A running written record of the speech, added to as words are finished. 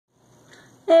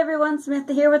Hey everyone,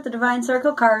 Samantha here with the Divine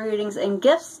Circle Card Readings and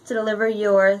Gifts to deliver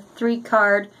your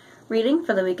 3-card reading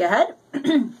for the week ahead.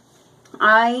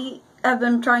 I have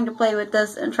been trying to play with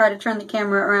this and try to turn the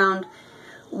camera around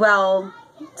while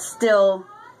still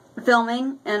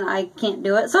filming, and I can't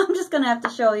do it, so I'm just going to have to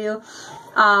show you.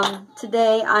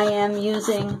 Today I am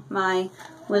using my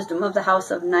Wisdom of the House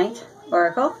of Night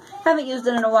Oracle. Haven't used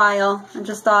it in a while, and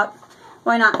just thought,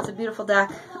 why not? It's a beautiful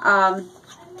deck. So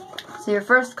your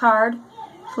first card,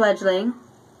 Fledgling.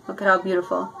 Look at how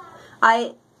beautiful.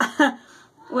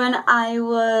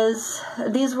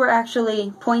 These were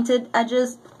actually pointed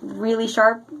edges, really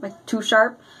sharp, like too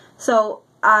sharp. So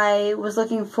I was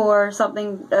looking for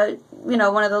something,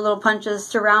 one of the little punches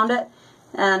to round it,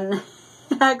 and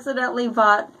accidentally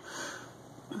bought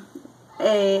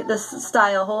this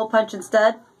style hole punch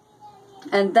instead,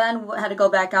 and then had to go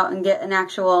back out and get an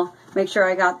actual, make sure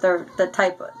I got the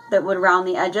type that would round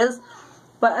the edges.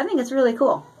 But I think it's really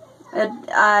cool.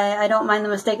 I don't mind the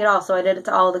mistake at all, so I did it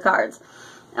to all of the cards.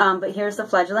 But here's the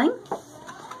Fledgling.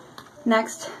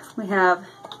 Next, we have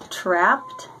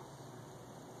Trapped.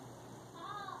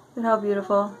 Look at how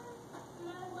beautiful.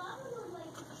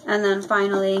 And then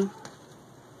finally,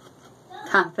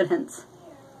 Confidence.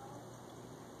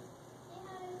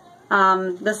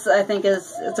 This, I think,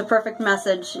 it's a perfect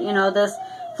message. You know, this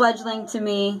Fledgling to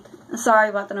me, sorry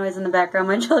about the noise in the background,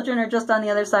 my children are just on the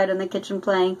other side in the kitchen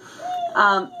playing.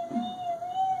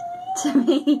 To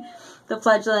me, the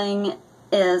Fledgling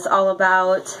is all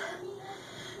about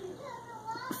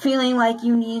feeling like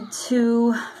you need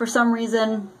to, for some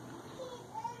reason,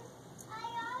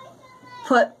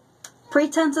 put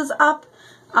pretenses up,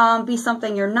 be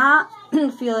something you're not,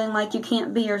 feeling like you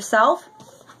can't be yourself,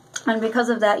 and because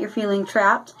of that you're feeling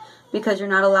trapped because you're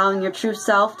not allowing your true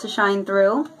self to shine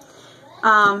through.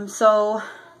 So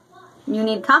you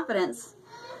need confidence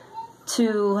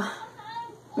to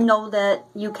know that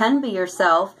you can be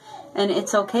yourself, and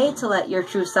it's okay to let your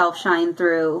true self shine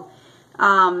through.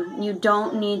 You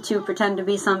don't need to pretend to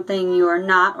be something you are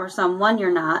not, or someone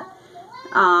you're not,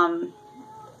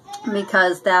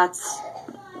 because that's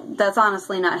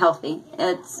honestly not healthy.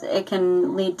 It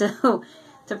can lead to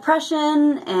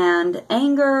depression and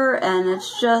anger, and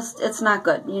it's not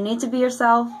good. You need to be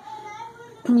yourself.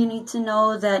 You need to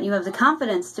know that you have the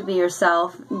confidence to be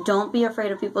yourself. Don't be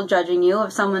afraid of people judging you.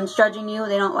 If someone's judging you,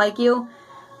 they don't like you,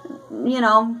 I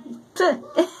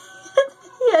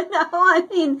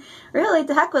mean, really,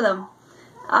 to heck with them.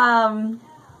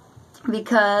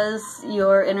 Because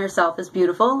your inner self is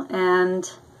beautiful, and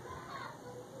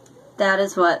that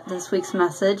is what this week's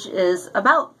message is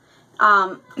about.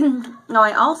 Now,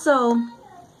 I also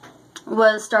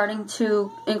was starting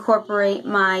to incorporate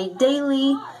my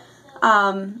daily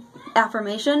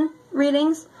affirmation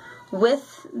readings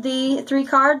with the 3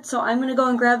 cards, so I'm going to go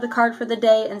and grab the card for the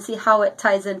day and see how it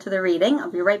ties into the reading.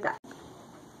 I'll be right back.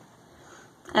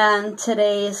 And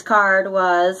today's card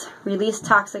was Release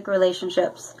Toxic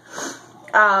Relationships.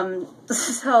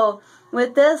 So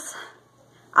with this,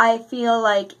 I feel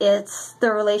like it's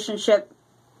the relationship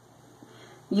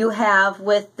you have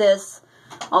with this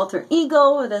alter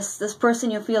ego, or this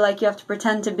person you feel like you have to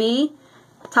pretend to be.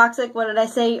 Toxic, what did I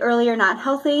say earlier? Not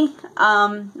healthy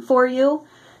for you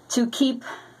to keep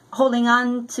holding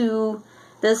on to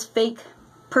this fake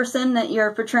person that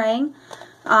you're portraying.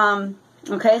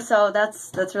 Okay, so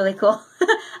that's really cool.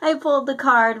 I pulled the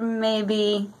card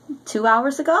maybe 2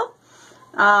 hours ago.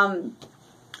 And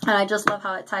I just love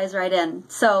how it ties right in.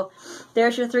 So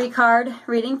there's your 3-card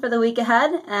reading for the week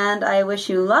ahead, and I wish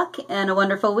you luck and a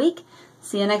wonderful week.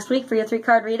 See you next week for your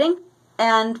 3-card reading.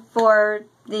 And for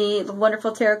the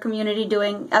wonderful tarot community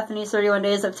doing Ethany's 31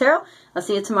 Days of Tarot, I'll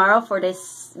see you tomorrow for day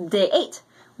 8.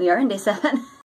 We are in day 7.